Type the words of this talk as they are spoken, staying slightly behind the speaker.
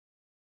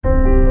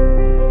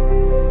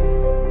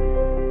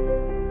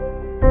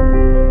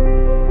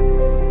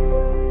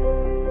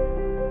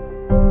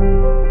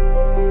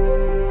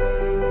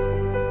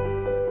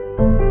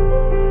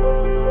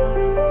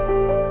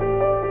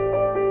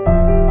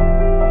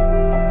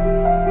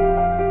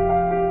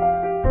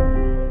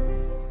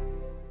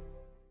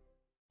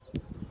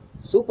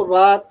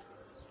Suprabhat.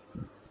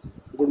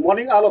 Good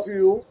morning, all of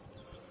you.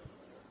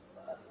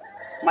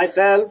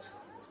 Myself,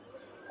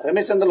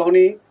 Ramesh and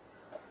Lohani,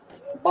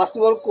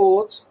 basketball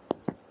coach,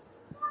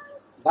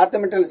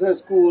 Bhartiyam International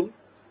School,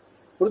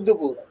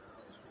 Rudrapur.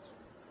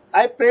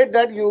 I pray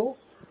that you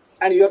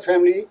and your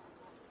family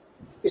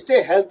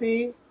stay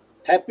healthy,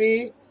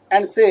 happy,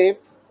 and safe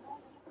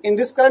in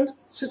this current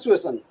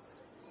situation.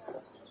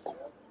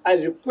 I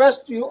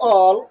request you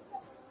all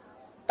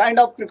kind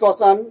of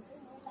precaution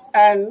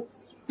and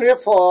pray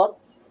for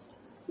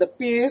the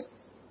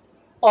peace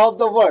of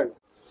the world.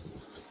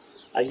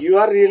 You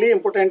are really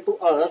important to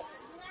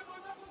us,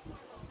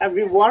 and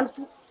we want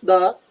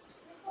the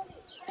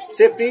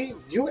safety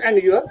you and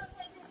your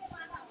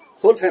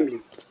whole family.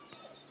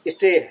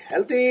 Stay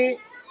healthy,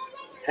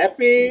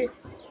 happy,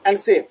 and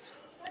safe.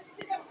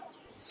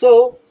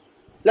 So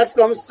let's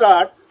come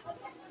start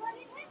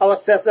our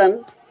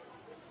session,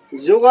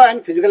 yoga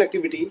and physical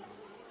activity.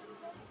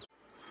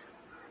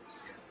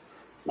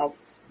 Now,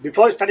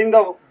 before starting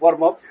the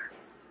warm-up,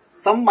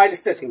 some mild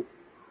stretching.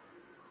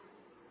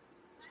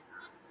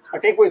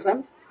 Take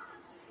position.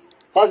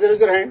 First, raise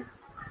your hand,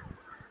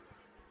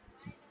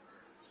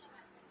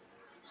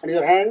 and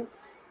your hand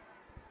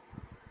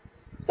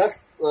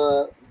just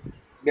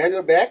behind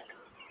your back,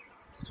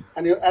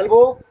 and your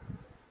elbow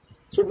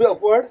should be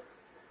upward,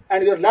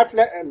 and your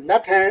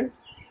left hand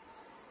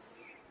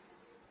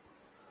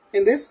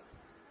in this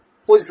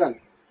position.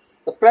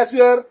 So press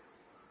your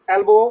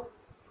elbow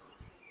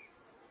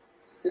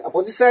in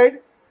opposite side.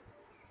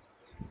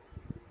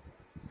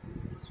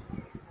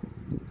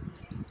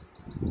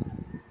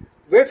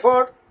 Wait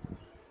for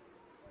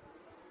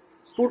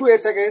 2 to 8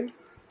 seconds.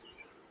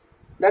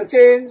 Then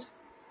change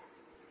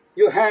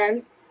your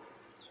hand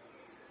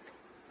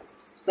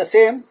the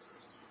same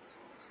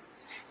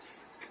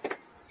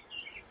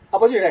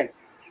opposite hand.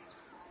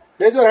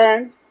 Raise your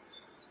hand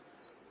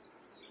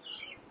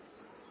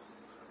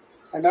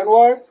and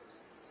downward,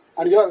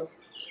 and your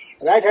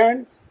right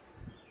hand,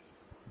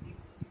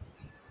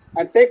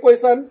 and take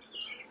position.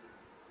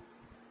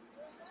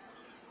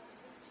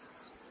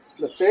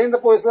 Change the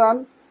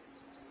position.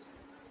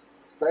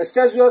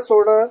 Stretch your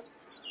shoulder.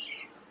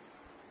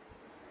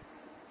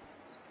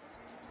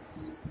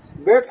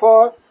 Wait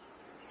for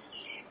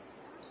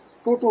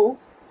 2 to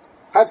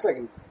 5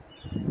 seconds.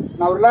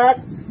 Now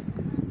relax.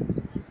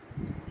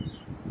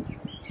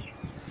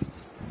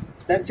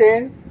 Then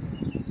change.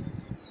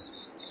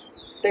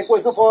 Take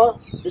position for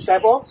this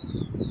type of.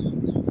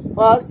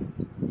 First,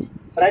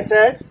 right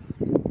side.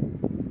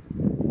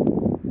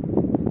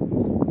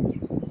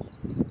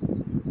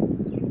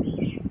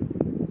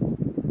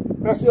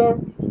 Press your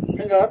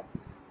finger.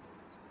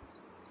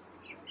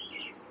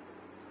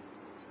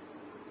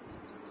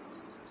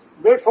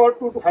 Wait for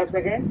 2 to 5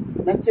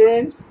 seconds. Then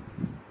change.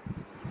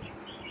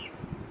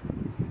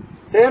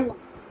 Same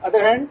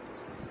other hand.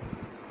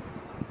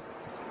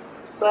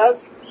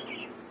 Press.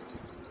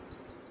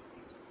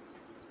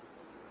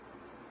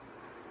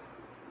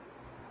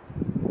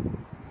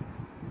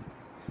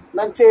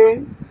 Then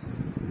change.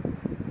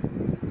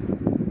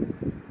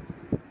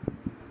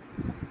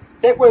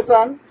 Take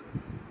position.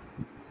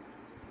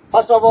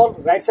 First of all,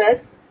 right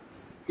side.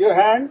 Your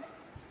hand.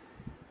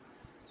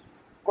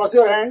 Cross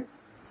your hand.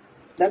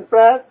 Then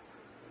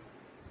press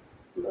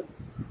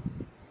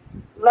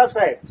left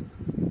side.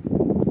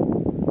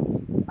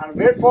 And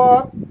wait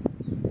for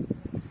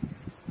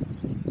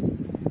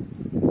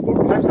 2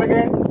 to 5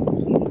 seconds.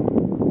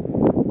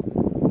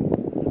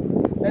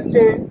 Then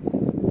change.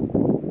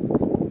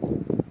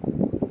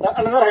 The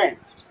another hand.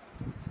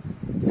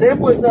 Same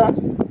position.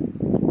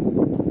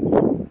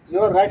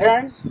 Your right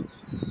hand.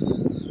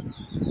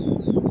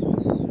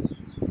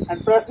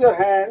 And press your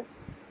hand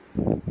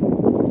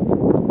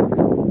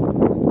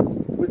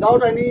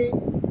without any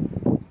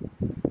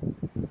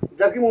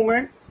jerky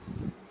movement.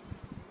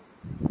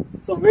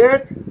 So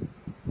wait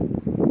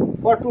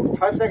for 2 to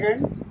 5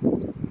 seconds.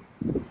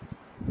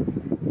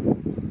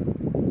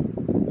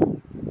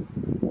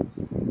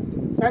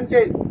 And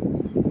change.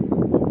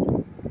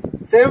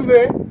 Same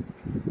way,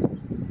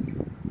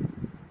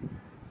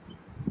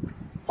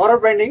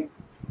 forward bending.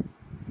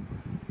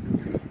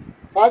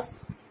 First,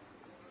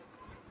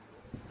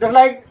 just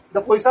like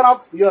the position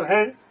of your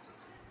hand,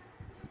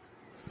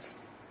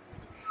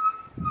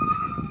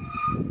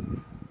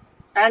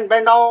 and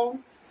bend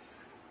down,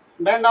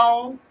 bend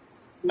down,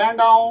 bend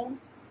down.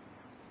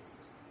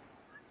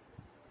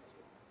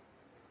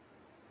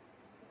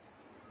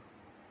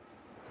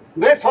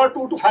 Wait for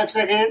 2 to 5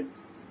 seconds.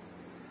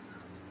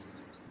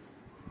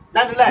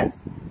 Then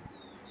relax.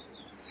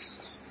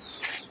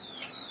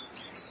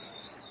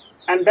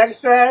 And back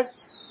stretch.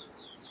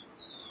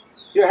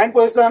 Your hand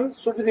position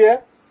should be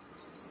there.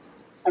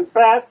 And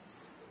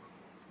press.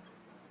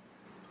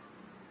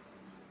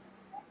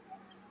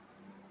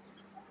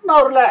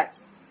 Now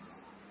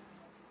relax.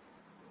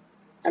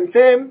 And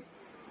same.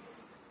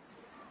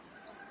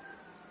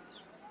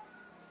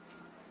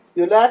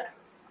 Your leg,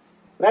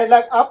 right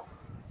leg up,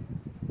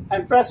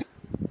 and press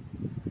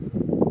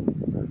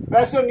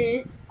your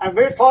knee and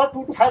wait for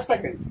 2 to 5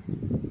 seconds.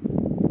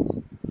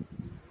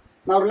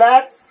 Now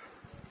relax.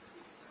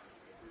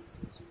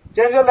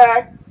 Change your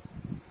leg.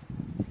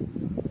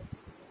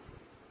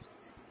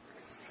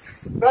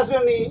 Press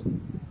your knee.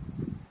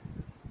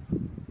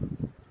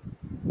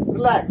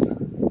 Relax.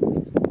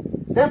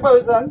 Same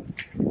position.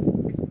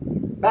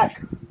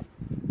 Back.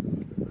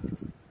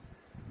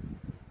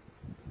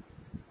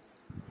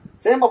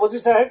 Same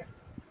opposite side.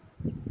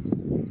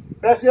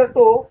 Press your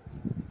toe.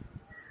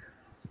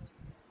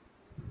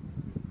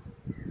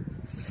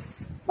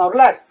 Now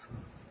relax.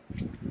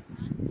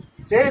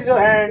 Change your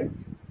hand.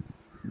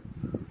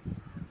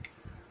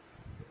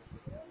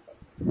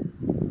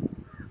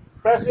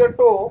 Press your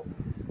toe.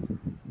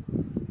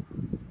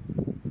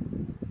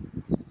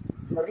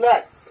 Now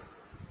relax.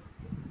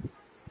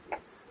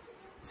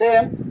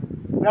 Same.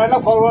 Right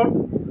leg forward.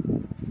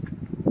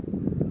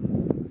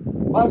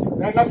 First,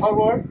 right leg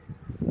forward.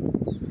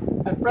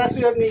 And press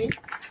your knee.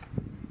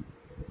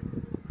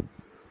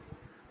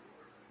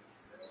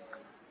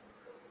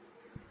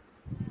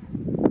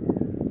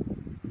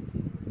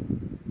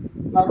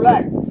 Now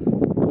relax.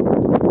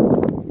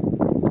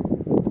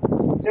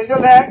 Change your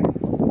leg.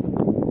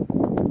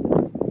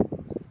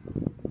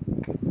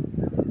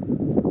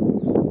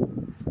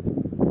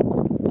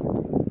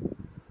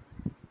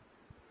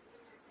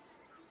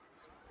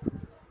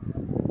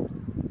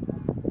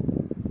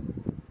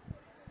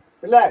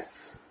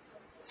 Relax.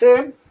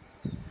 Same.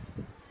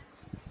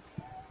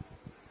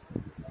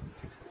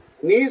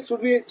 Knees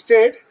should be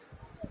straight.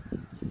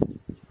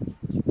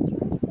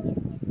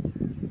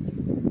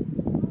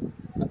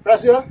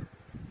 Press your.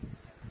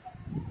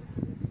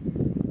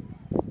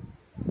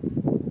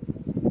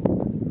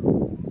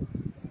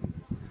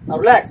 Now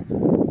relax.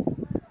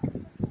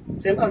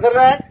 Same other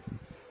leg.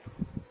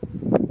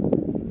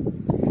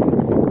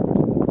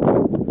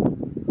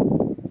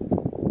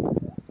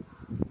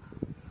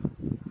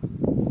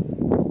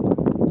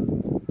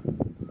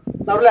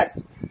 Now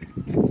relax.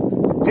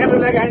 Same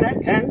leg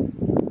hand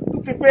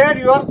to prepare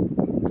your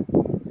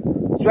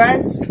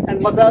joints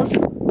and muscles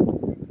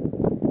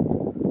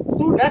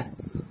to next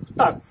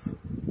task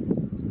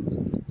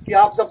कि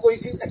आप जब कोई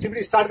चीज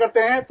activity start करते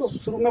हैं तो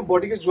शुरू में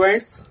बॉडी के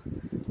जॉइंट्स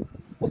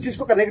उस चीज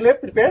को करने के लिए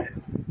प्रिपेयर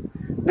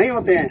नहीं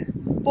होते हैं,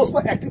 तो उसको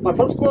एक्टिव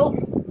मसल्स को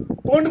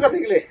टोन करने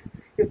के लिए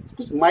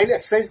कुछ माइल्ड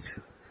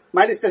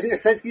स्ट्रेचिंग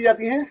एक्सरसाइज की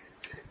जाती हैं.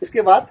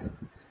 इसके बाद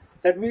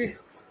late we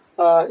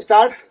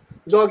start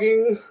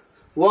jogging,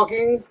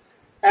 walking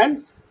and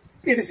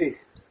etc.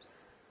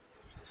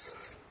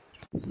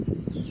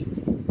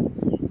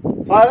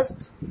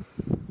 First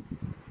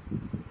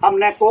हम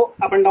नेक को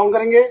अप एंड डाउन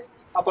करेंगे.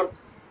 अपर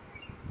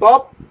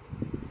टॉप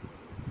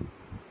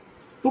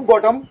टू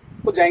बॉटम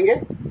को जाएंगे.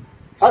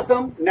 फर्स्ट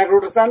हम neck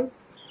rotation,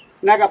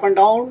 neck up and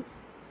down,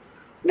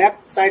 neck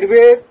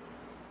sideways.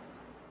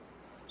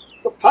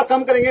 तो फर्स्ट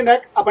हम करेंगे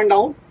नेक अप एंड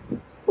डाउन.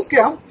 उसके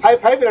हम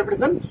 5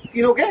 रेपिटेशन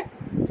तीनों के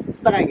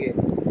लगाएंगे.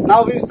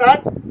 Now we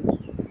start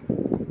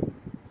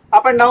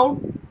up and down.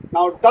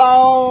 Now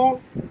down,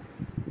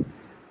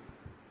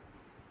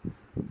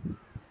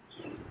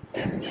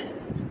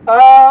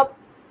 up,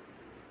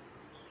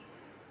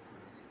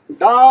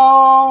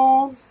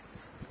 down,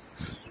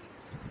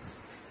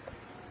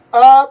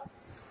 up,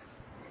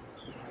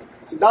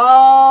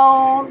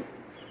 down,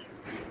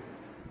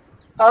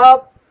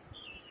 up,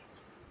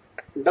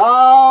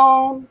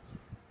 down,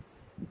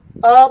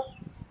 up,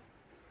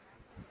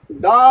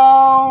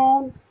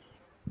 down,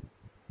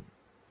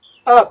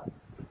 up,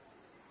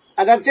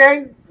 and then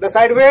change the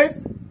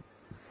sideways.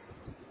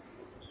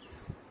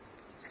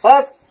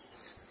 First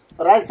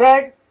right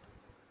side,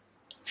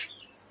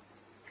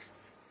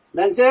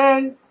 then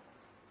change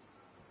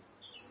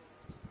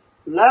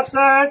left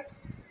side,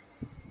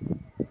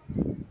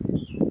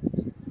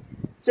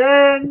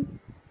 change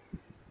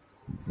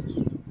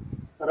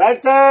right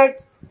side,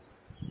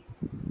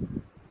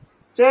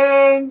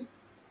 change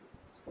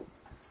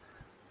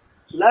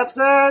left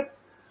side,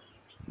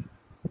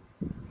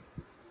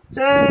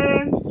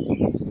 change,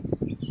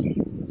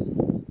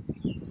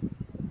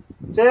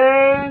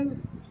 change,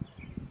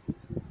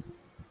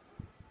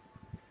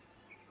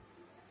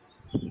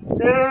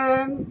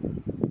 change,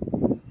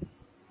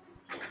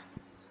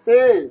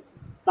 change.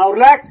 Now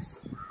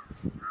relax.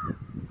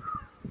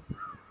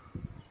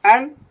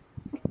 And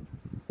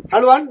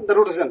third one, the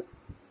rotation.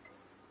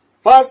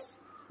 First,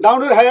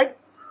 down your head.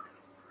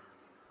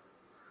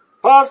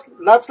 First,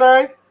 left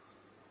side.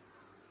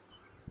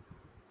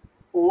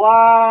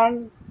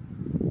 1,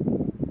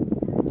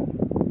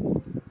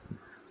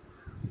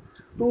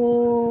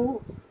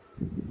 2,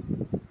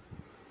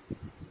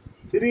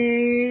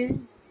 3,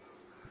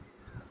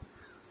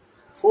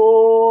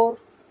 4,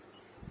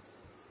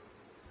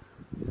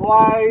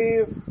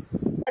 5.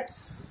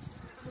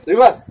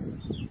 Reverse.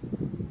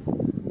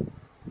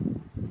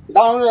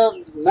 Down your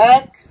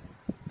neck.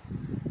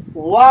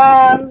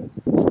 1,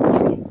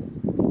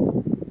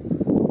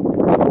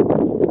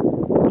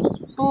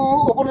 2.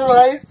 Open your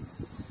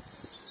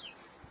eyes.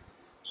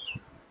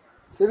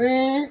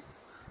 3,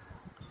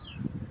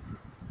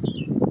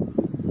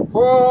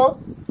 4,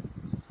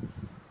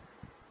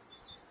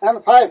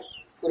 and 5.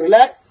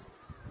 Relax.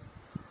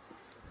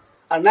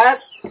 And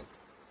next,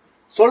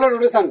 shoulder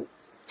rotation.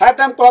 5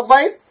 times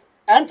clockwise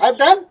and 5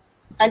 times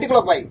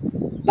anti-clockwise.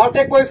 Now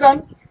take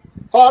position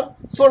for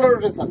shoulder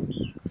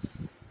rotation.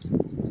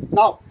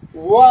 Now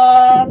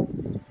 1,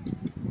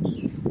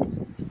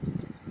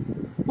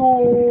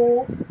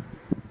 2,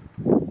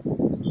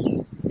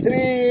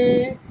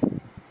 3,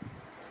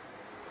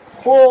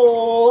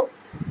 4,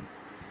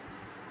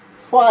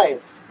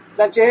 5.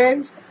 Then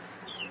change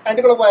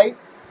anti-clockwise.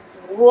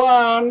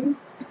 1,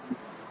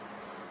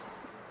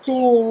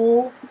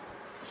 2,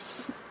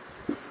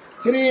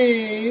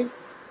 3,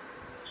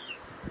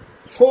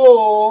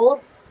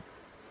 4,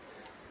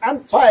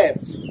 and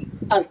 5.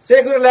 And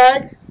shake your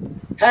leg,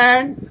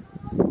 hand,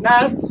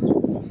 knees,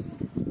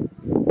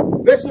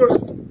 waist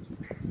rotation.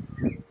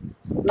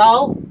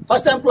 Now,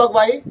 first time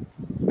clockwise,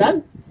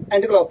 then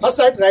anti-clockwise. First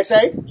side, right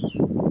side.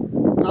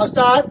 Now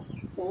start.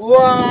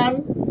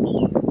 1,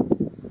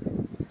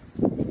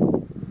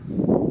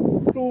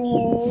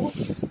 2,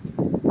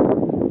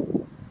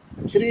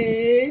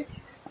 3,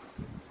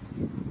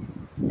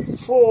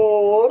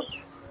 4,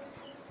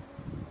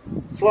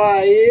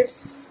 5.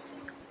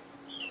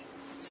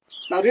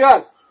 Now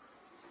reverse.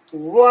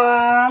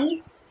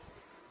 1,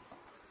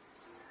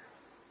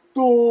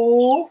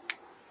 2,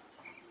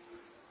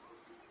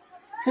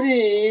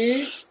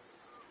 3,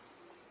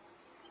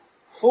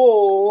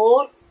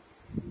 4,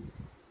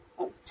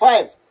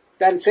 5.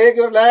 Then shake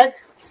your leg,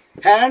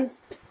 hand,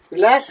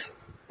 relax.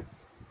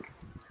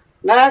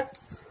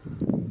 Next,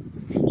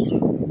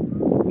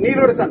 knee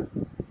rotation.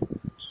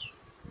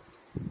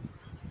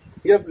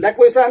 Your leg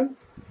position,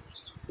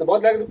 the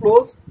both legs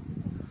close.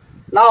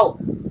 Now,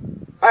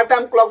 5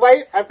 times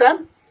clockwise, 5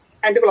 times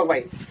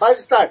anti-clockwise.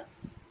 First start.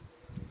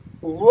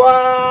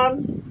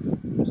 1,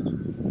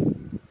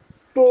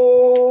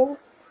 2,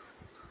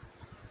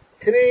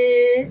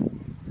 3,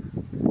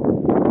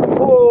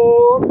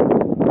 4,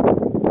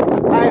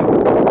 5.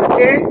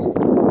 Change.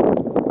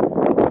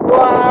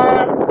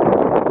 1,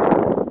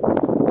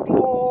 2,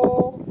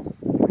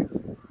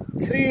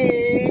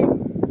 3,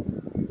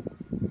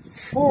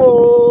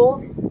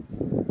 4,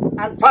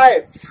 and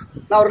 5.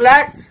 Now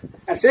relax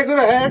and shake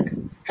your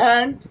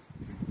hand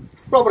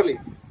properly.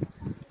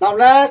 Now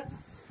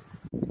next.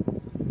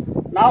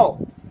 Now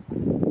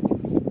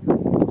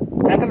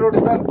ankle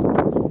rotation.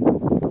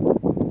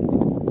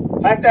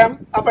 5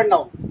 times up and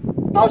down.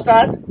 Now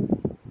start.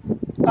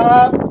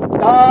 Up,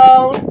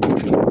 down,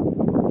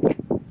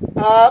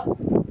 up,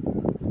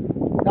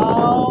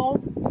 down,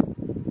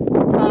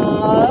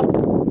 up,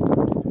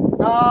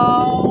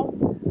 down,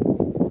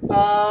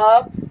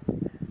 up,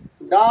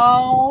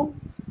 down,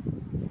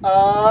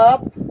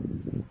 up,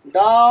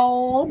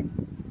 down,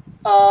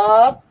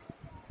 up,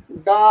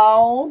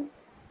 down,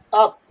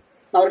 up.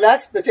 Now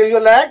relax. Change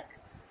your leg.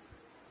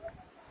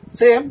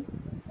 Same.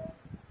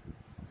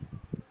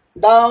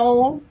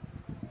 Down,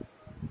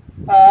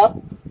 up,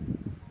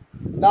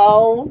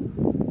 down,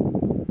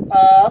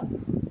 up,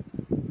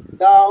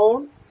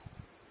 down,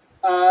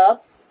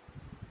 up,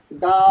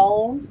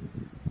 down,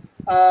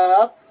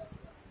 up,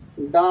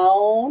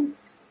 down,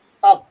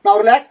 up. Now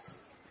relax.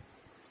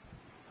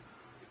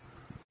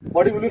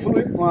 Body will be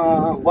fully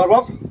warm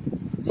up.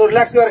 So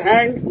relax your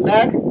hand,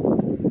 leg.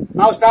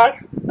 Now start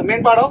the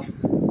main part of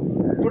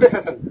today's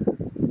session.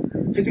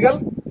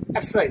 Physical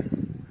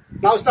exercise.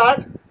 Now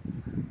start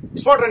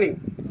spot running.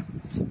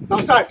 Now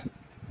start.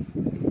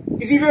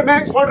 Easy way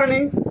में spot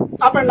running,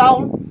 up and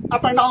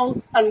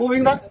down and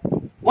moving the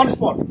one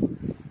spot. 2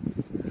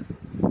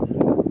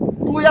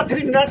 or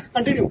 3 minutes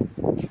continue.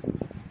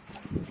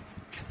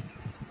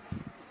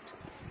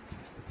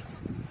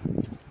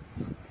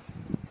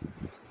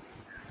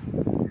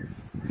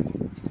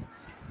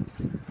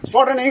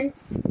 Spot running,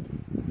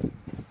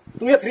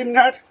 2 or 3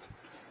 minutes.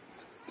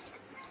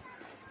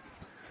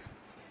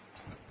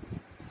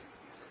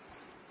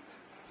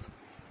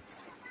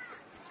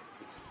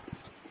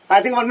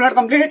 I think 1 minute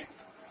complete.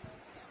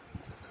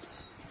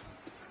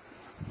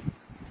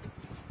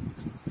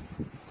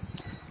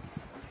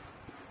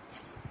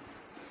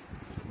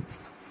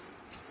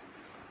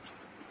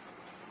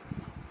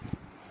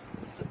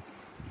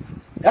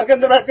 घर के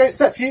अंदर बैठकर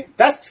इससे अच्छी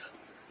best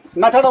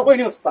method और कोई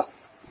नहीं हो सकता.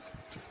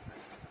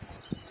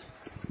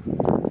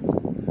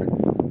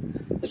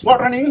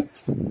 Spot running,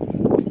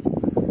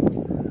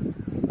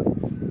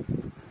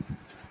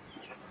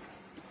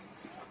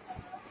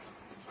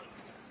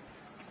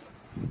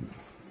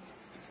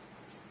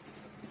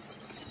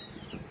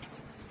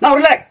 now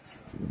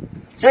relax,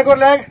 shake your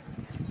leg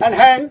and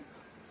hand.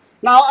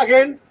 Now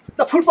again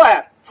the foot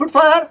fire. Foot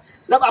fire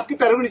जब आपकी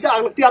पैरों के नीचे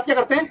आग लगती है आप क्या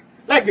करते हैं?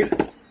 Like this.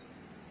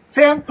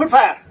 Same foot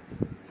fire.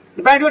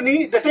 Bend your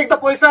knee, take the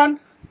position.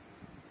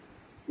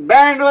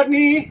 Bend your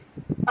knee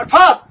and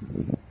fast.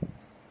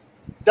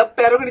 जब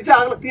पैरों के नीचे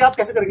आग लगती है आप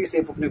कैसे करेंगे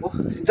सेम अपने को?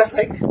 Just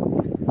like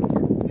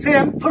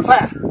same foot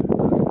fire.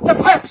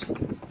 Just fast.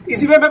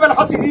 Easy way में पहले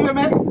fast, easy way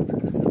में.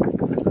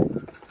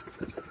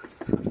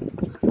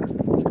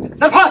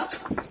 Then fast.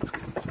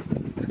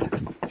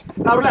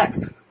 Now relax.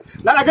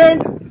 Then again.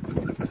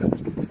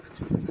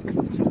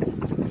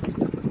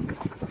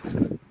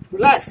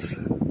 Relax.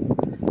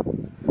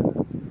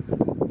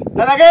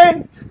 Then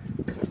again.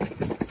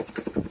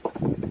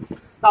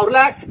 Now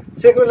relax.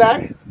 Shake your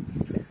leg.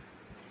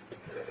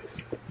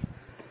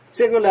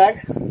 Shake your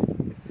leg.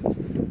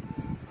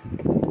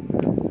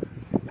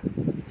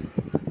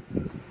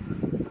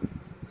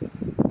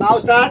 Now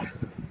start.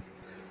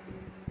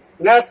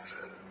 Next,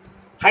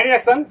 hiding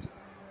action.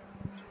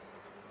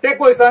 Take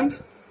position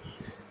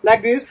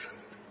like this,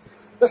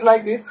 just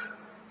like this.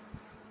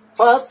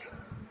 First,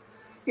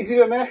 easy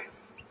way में.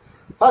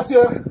 First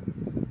your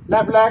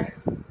left leg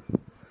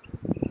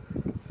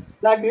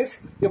like this.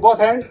 Your both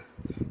hand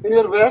in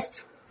your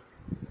waist.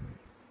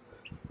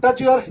 Touch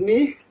your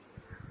knee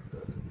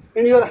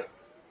in your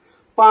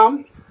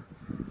palm.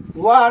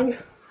 1,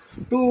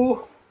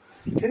 2,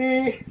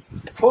 3,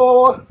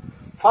 4,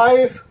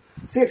 5,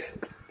 6.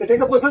 You take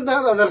the position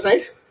on the other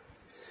side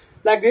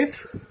like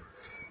this.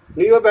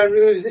 Knee your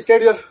bend.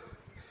 Stay your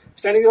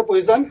standing in the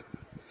position.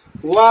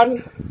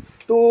 1,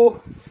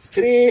 2,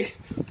 3,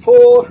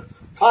 4,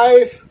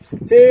 5,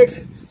 6,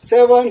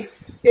 7,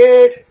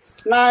 8,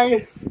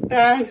 9,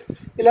 10,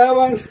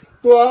 11,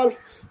 12,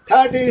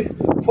 13,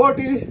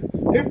 14,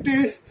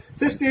 15,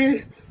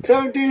 16,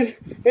 17,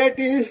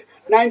 18,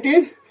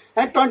 19,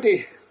 and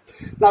 20.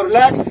 Now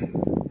relax.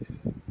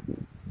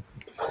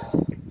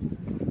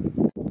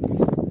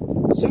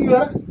 Swing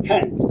your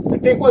hand.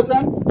 Take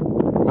position.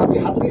 आपके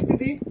हाथों की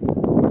स्थिति.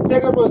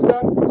 Take your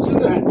position. Swing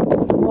your hand.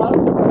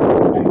 First,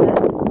 right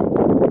side.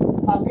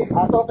 आपके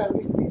हाथों पैरों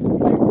की स्थिति.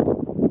 Just like.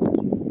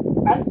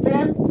 And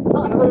same the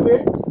another way.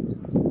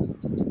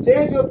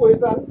 Change your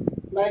position.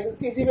 Like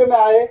this easy way में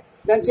आए.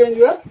 Then change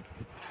your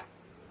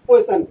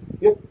position.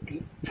 Your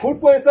foot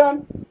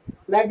position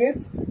like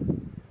this.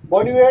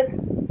 Body weight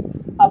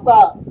आपका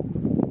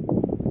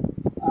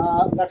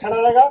लक्षण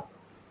आ जाएगा.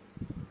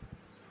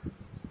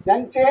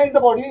 Then change the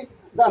body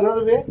the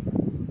another way.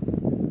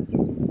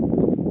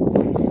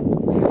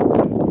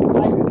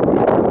 Like this.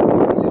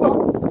 इसी को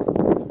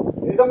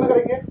rhythm में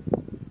करेंगे.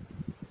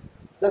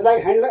 Just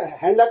like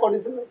hand leg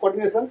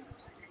coordination.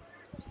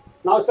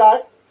 Now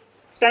start.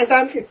 10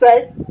 times each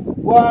side.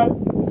 1,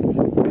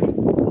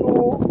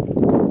 2,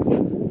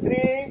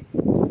 3,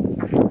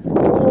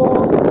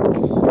 4,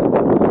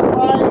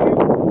 5,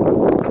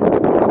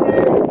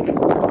 6,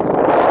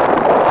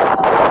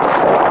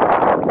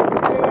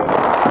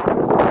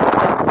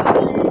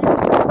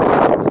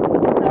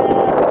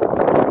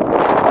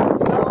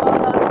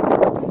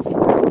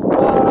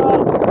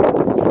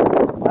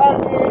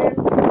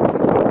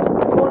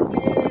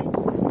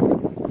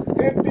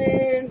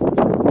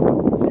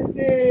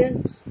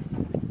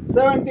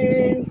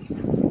 17,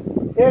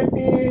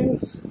 18,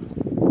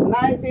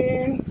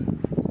 19,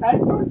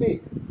 and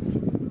 20.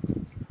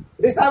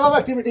 This type of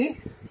activity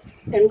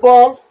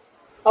involve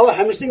our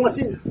hamstring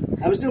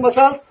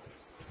muscles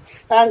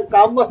and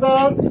calf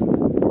muscles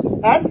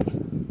and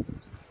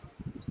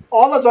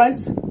all the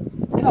joints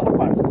in upper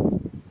part.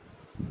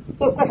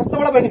 तो उसका सबसे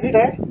बड़ा benefit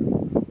है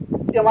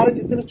कि हमारे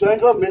जितने भी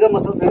जॉइंट्स और मेजर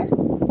मसल्स हैं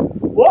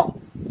वो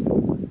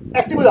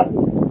एक्टिव हो जाते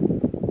हैं.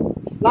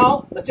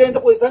 Now the change the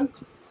position.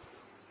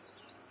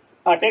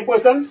 Take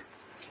position,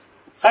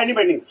 side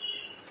bending.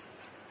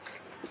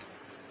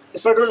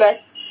 Spread your leg.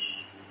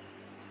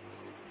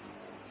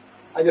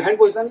 And your hand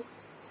position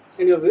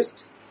in your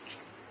wrist.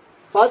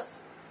 First,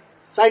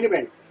 side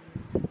bend.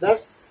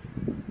 Just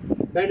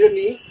bend your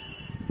knee.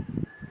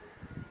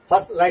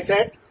 First, right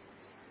side.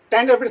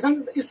 10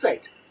 repetition each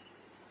side.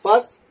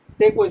 First,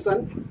 take position.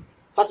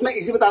 First, मैं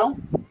easy बता रहा हूँ.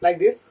 Like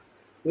this.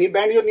 Knee,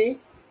 bend your knee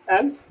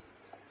and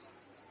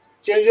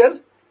change your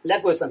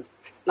leg position.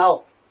 Now,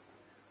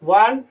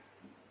 1.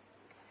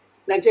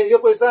 Then change your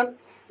position,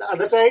 the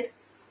other side.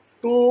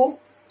 2,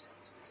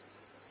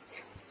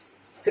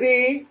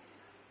 3,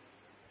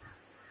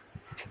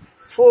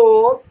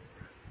 4,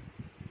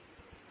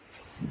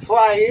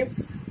 5,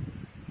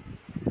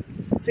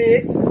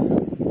 6,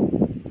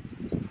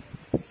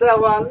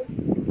 7,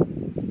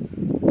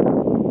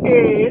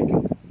 8,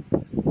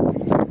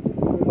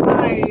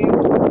 9,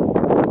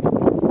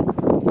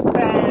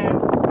 10,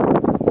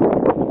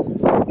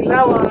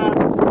 11,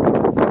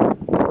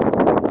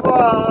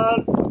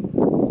 12,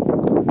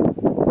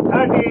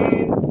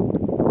 13,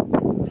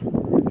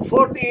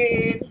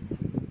 14,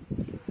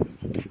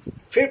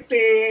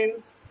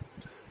 15,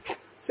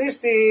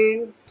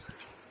 16,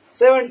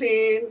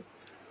 17,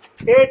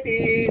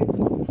 18,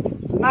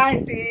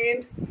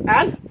 19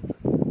 and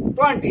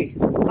 20.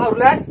 Now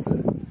relax.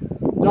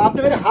 जो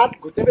आपने मेरे हाथ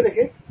घुटने पे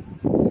देखे,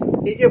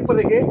 नी के ऊपर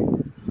देखे,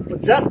 तो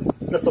just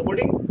the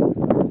supporting,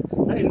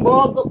 the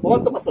involve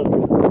both the muscles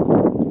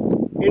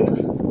in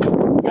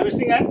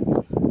hamstring and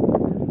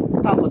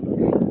calf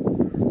muscles.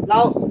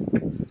 Now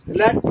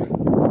relax.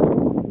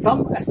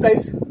 Some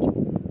exercise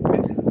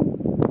with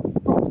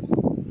prop.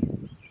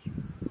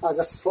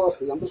 Just for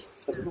example.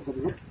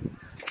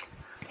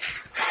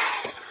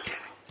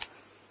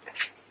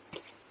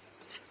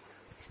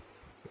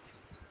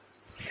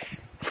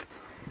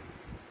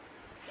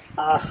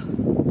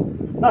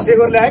 Now shake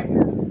your leg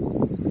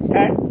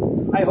and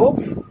I hope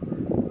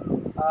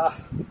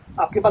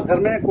आपके पास घर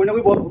में कोई ना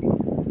कोई बॉल होगी.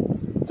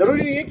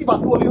 जरूरी नहीं है कि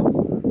बास्केटबॉल ही हो,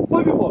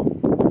 कोई भी ball.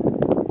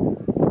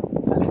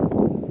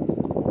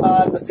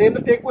 The same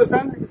take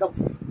position in the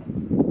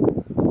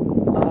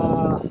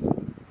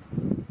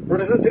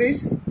rotation series.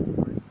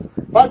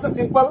 First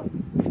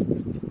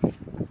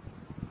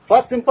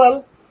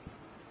simple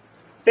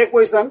take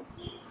position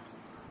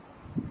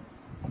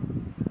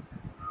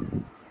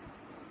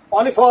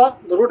only for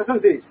the rotation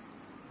series.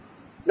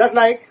 Just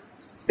like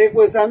take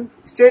position,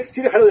 straight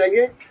सीधे खड़े हो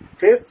जाएंगे,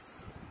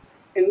 face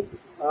in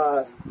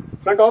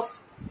front of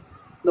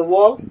the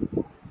wall.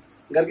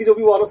 घर की जो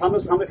भी wall हो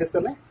सामने face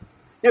करना है.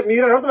 या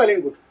mirror हो तो well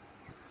and good.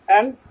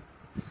 And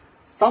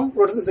some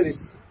rotation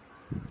series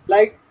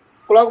like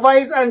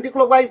clockwise and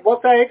anti-clockwise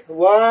both sides.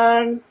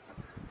 1,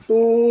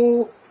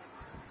 2,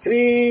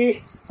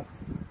 3,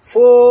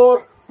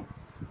 4,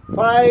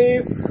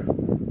 5,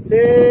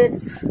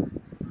 6,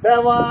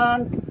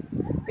 7,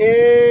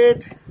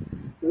 8,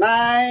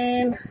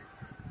 9,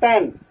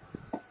 10.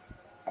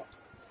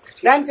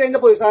 Then change the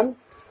position.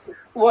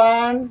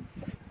 1,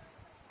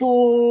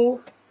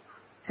 2,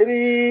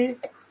 3,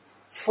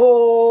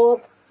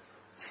 4,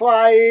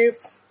 5,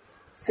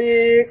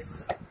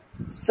 6,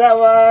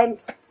 7,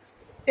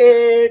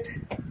 8,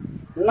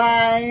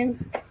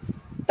 9,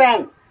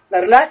 10.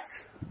 Now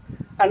relax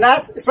and now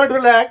spread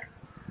your leg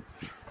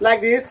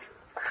like this.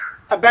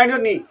 Bend your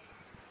knee.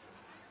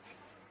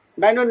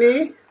 Bend your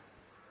knee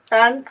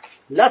and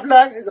left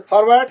leg is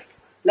forward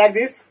like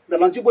this, the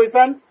lunging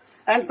position,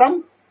 and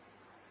some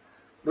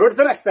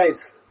rotation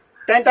exercise.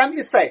 10 times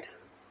each side.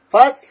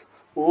 First,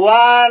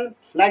 1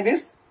 like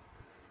this.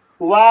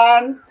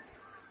 1,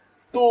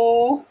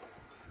 2,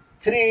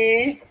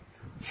 3,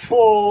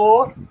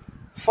 4,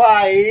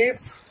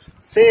 5,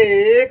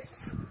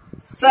 6,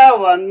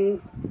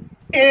 7,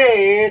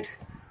 8,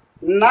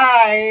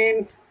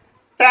 9,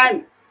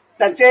 10.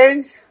 Then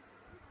change.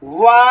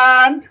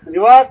 1,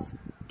 reverse.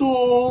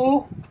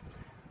 2,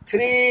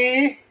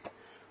 3,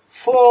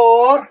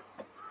 4,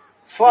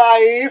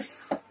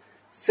 5,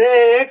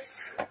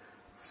 6,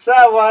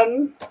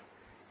 7,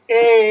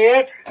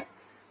 8,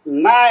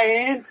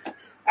 9,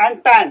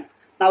 and 10.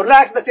 Now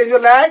relax. Change your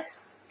leg.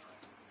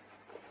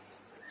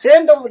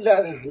 Same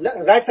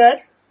the right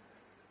side.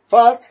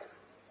 First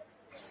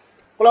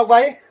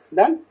clockwise,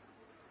 then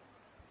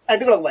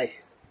anti-clockwise.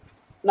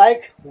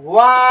 Like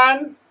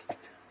 1,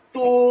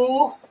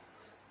 2,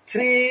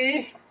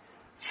 3,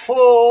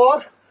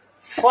 4,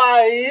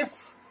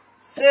 5,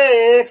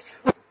 6,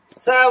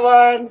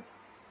 7,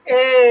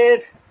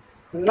 8,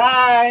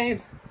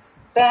 9,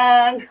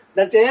 10.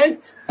 Then change.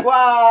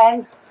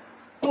 1,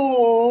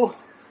 2,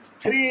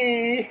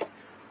 3,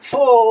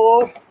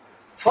 4,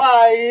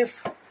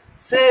 5,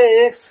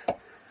 6,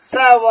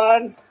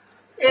 7,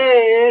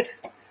 8,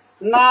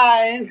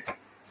 9,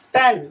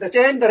 10. The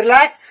change, the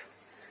relax.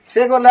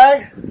 Shake your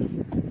leg,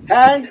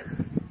 hand,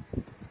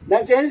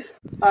 then change.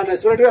 And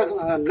spread your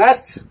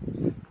last.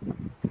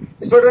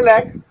 Spread your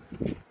leg.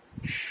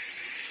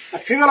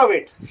 And figure of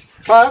it.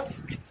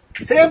 First,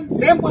 same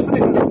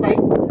position in this leg.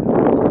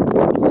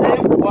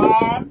 Same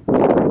 1.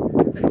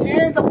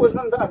 Change the position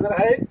on the other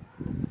side.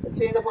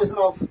 Change the position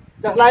of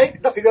just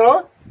like the figure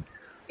of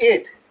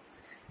 8.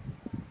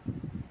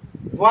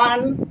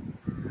 1,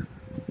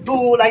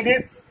 2 like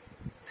this.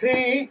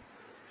 3,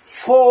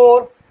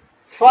 4,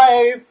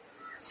 5,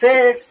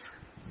 6,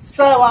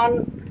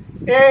 7,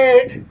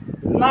 8,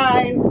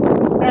 9,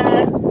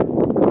 10.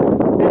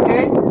 Then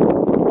change.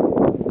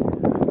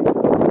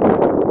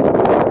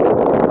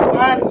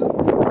 1,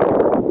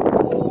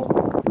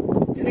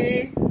 2,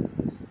 3,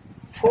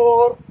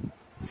 4,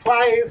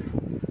 5,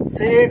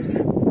 6,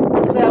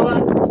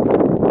 7,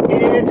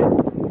 8,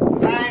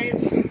 9,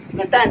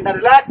 and 10. Then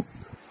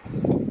relax.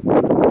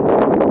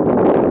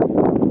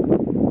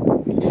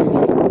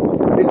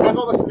 This type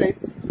of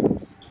exercise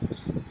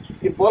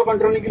ये ball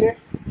control के लिए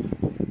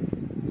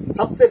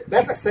सबसे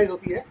best exercise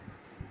होती है.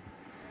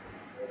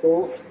 तो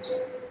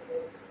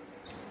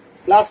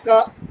class का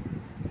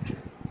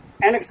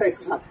and exercise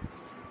के साथ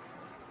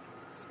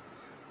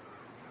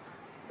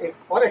एक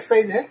और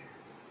एक्सरसाइज है.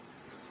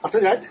 आफ्टर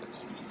दैट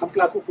हम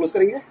क्लास को क्लोज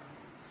करेंगे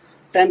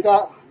टाइम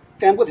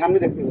को ध्यान में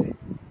देखते हुए.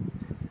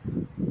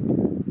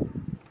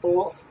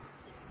 तो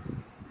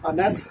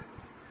next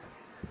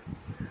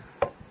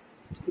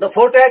the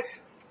four touch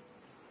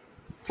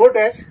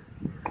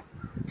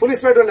fully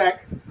spread your leg.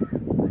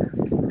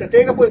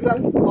 Take a position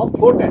of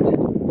 4 touch.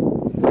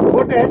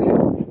 4 touch,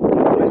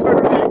 fully spread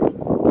your leg.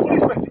 Fully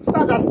spread.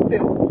 जितना जा सकते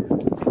हो.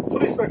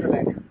 Fully spread your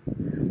leg.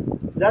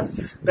 Just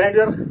bend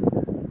your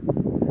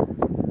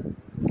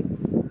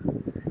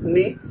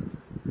knee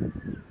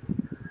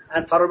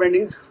and forward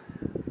bending.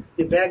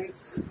 The back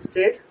is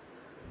straight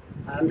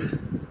and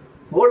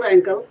hold the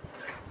ankle.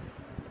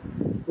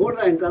 Hold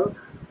the ankle.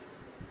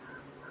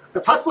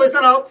 The first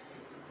position of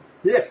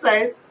this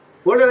exercise,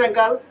 hold your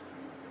ankle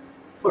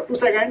for 2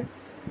 seconds.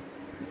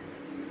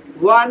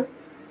 1,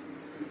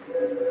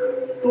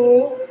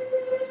 2,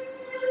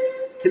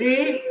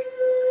 3.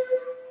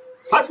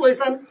 First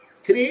position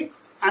 3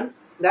 and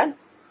then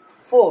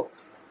 4.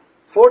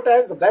 4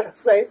 times the best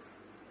exercise.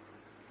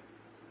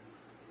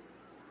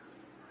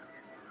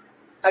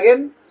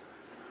 Again,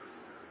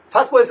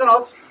 first position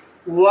of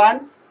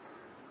 1,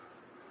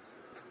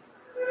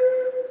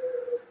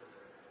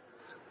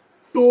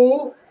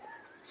 2,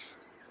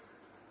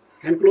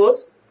 hand close,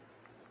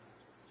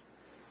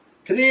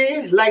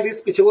 3 like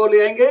this, पीछे को ले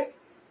आएंगे,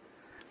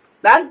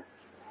 then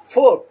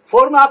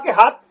 4 में आपके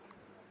हाथ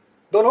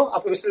दोनों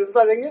आपके wrist पे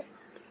आ जाएंगे,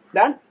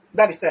 then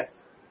back stretch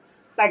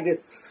like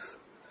this,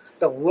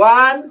 तो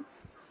 1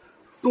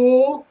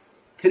 2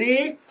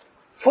 3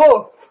 4,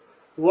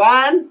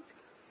 1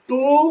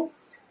 2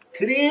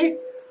 3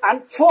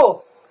 and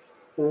 4,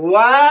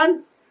 1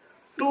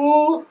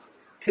 2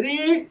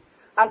 3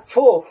 and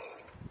 4,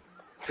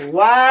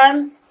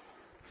 1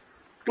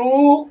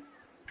 2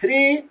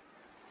 3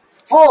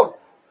 4,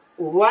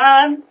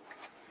 1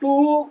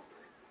 2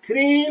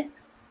 3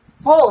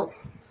 4,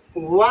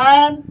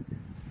 1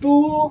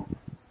 2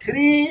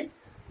 3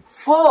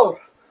 4,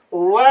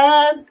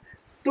 1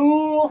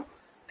 2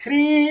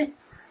 3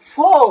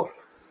 4,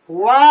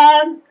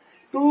 1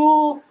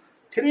 2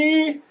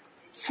 3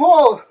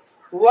 4,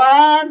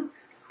 1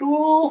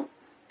 2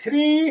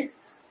 3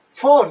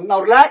 4.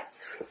 Now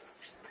relax.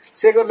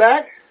 Shake your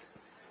leg.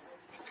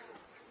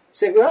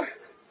 Shake your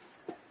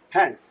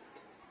hand.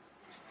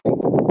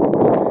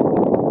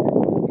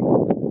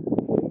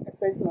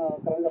 Exercise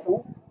कराने जाता हूँ.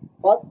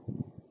 First,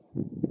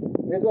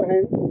 raise your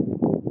hand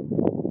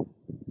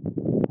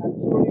and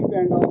slowly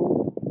bend down,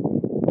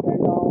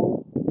 bend down,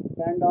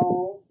 bend down,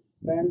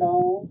 bend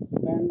down,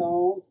 bend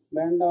down,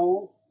 bend down,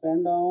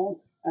 bend down,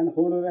 and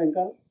hold your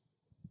ankle.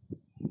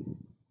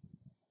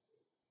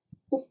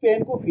 उस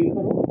pen को feel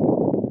करो.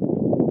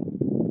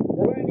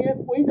 जरूरी नहीं है,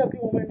 कोई जबकि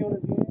मूवमेंट नहीं होना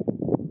चाहिए.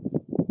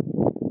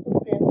 उस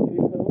पेन को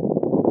फील करो.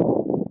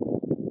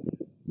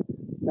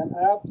 Then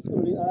up,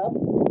 slowly up.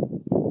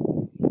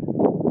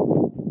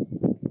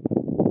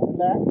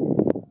 Relax.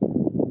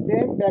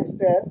 Same back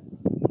stretch.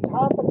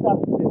 जहाँ तक जा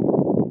सकते हो,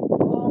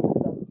 जहाँ तक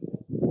जा सकते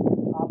हो.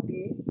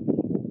 आपकी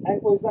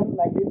hand position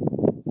like this.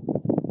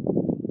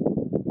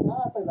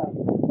 जहाँ तक जा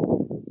सकते हो.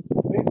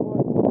 Wait for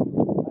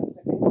 1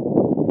 second.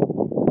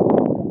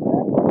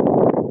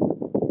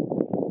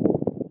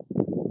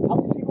 हम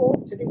इसी को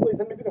सिटिंग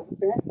पोजीशन में भी कर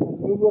सकते हैं. जैसे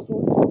move your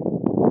shoes.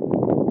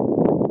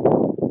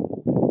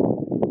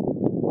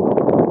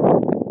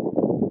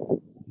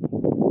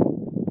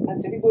 And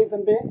sitting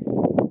position पे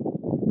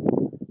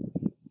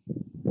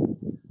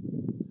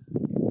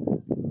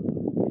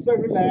spread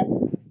your leg.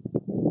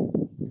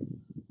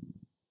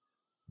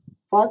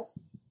 First,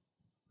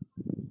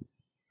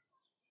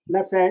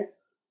 left side,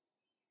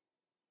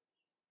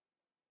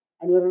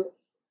 and your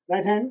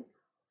right hand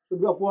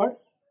should be upward.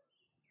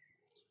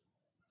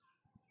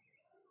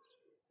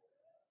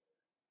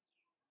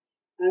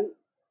 And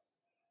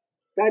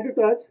try to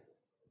touch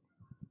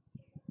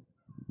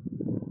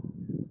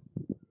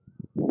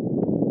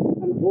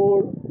and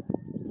hold.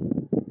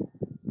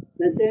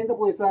 Then change the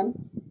position.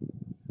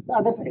 The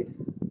other side.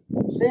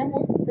 Same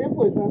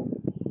position.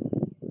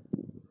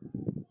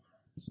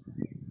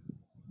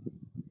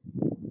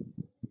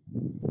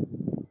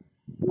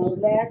 Now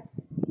relax.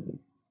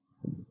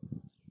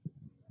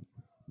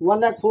 One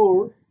leg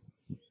forward.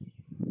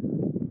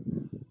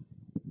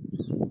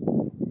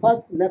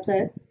 First left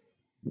side.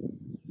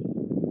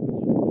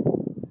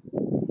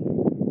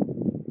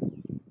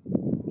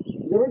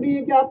 जरूरी नहीं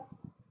है कि आप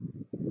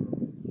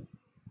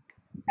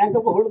ankle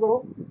को hold करो.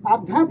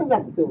 आप जहां तक जा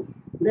सकते हो.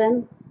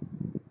 Then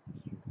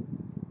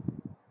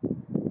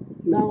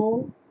down,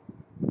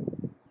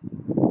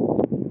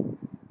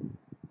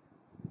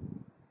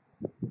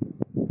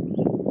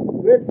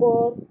 wait for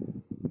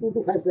 2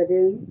 to 5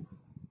 seconds.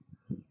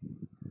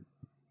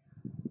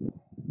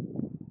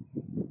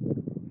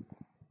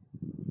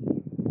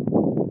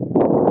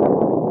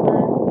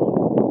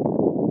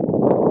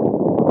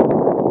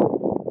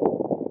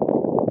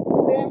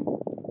 Same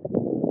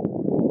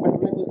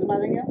butterfly position में आ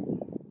जाएंगे आप.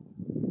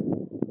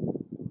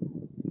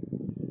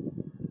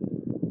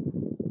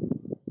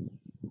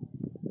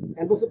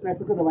 एल्बो से प्रेस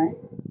करके दबाएं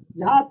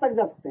जहां तक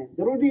जा सकते हैं.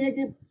 जरूरी नहीं है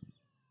कि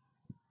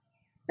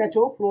टच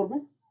हो फ्लोर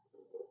में.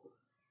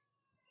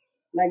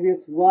 Like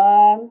this,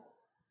 1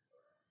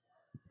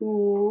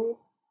 2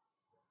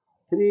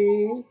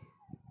 3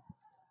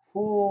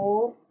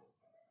 4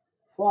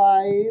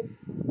 5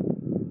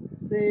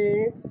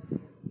 6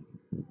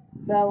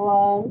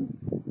 7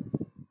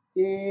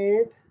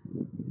 8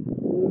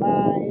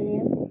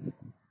 9.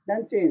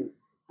 Then change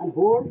and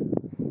hold.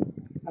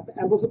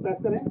 अपने एल्बो से प्रेस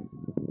करें.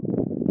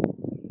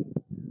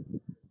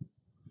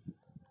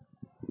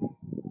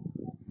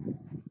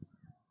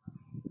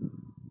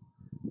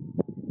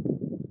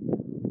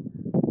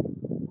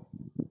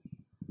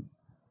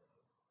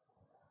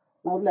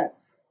 Now relax.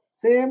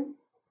 Same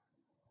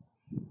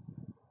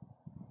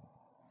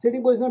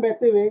sitting position में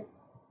बैठते हुए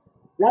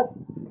जस्ट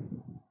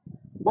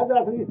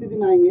वज्रासन की स्थिति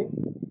में आएंगे.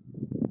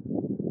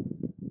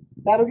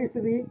 पैरों की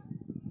स्थिति,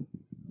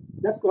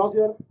 just cross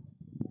your,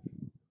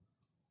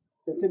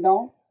 sit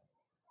down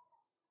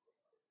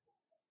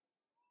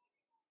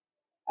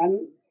and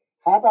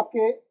हाथ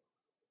आपके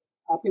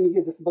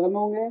नीचे जस्ट बगल में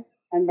होंगे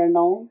एंड बेंड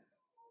डाउन.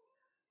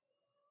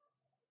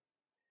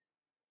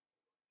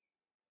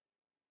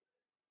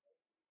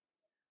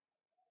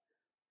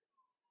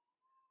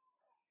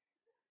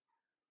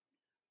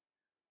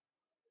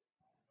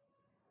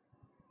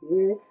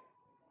 वेट,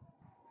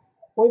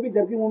 कोई भी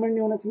जर्की मूवमेंट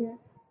नहीं होना चाहिए।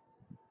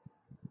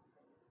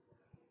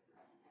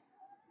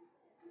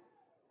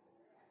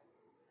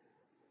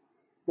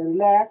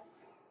 रिलैक्स।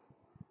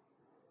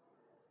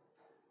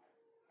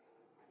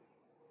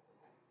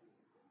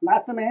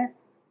 लास्ट में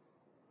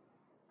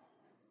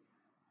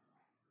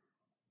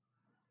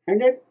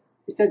हैंडेड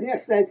स्ट्रेचिंग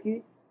एक्सरसाइज की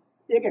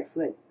एक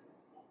एक्सरसाइज,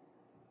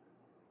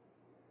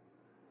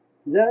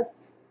 जस्ट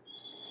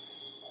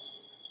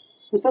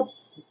पुशअप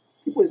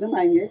की पोजीशन में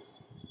आएंगे,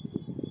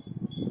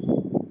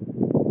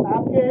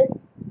 आपके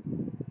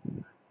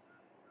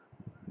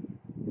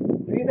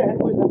free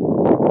hand position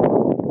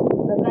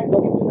just like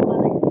doggy position में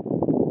आएंगे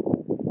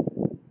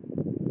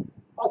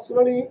और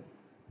स्लोली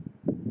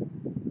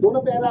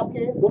दोनों पैर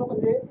आपके, दोनों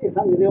पंजे एक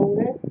साथ मिले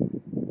होंगे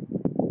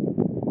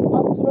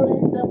और स्लोली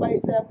स्टेप बाय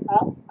स्टेप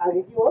आप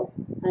आगे की ओर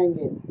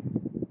आएंगे।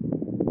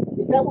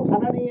 स्टेप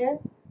उठाना नहीं है,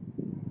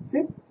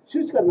 सिर्फ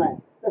स्विच करना है।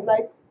 Just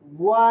like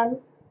 1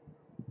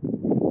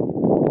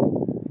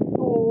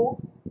 2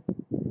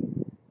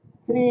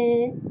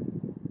 3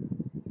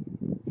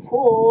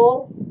 4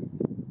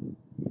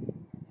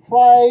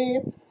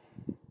 5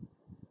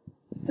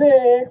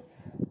 6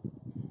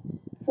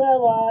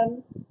 7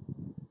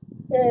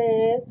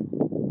 8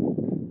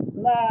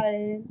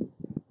 9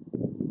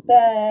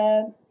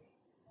 10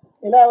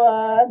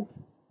 11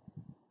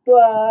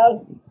 12,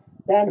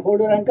 then hold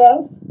your ankle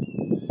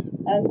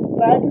and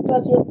try to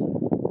touch your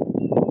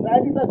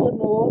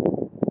nose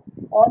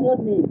on your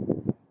knee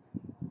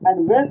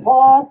and wait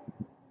for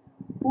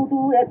 2 to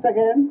 8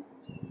 seconds,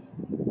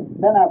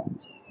 then up.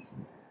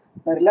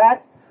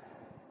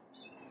 Relax.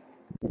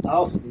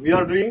 Now we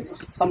are doing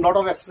some lot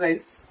of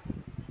exercise.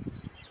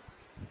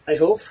 I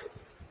hope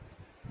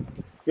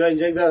you are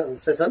enjoying the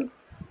session.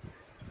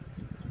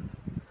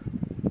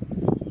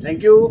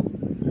 Thank you.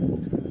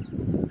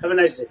 Have a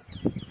nice day.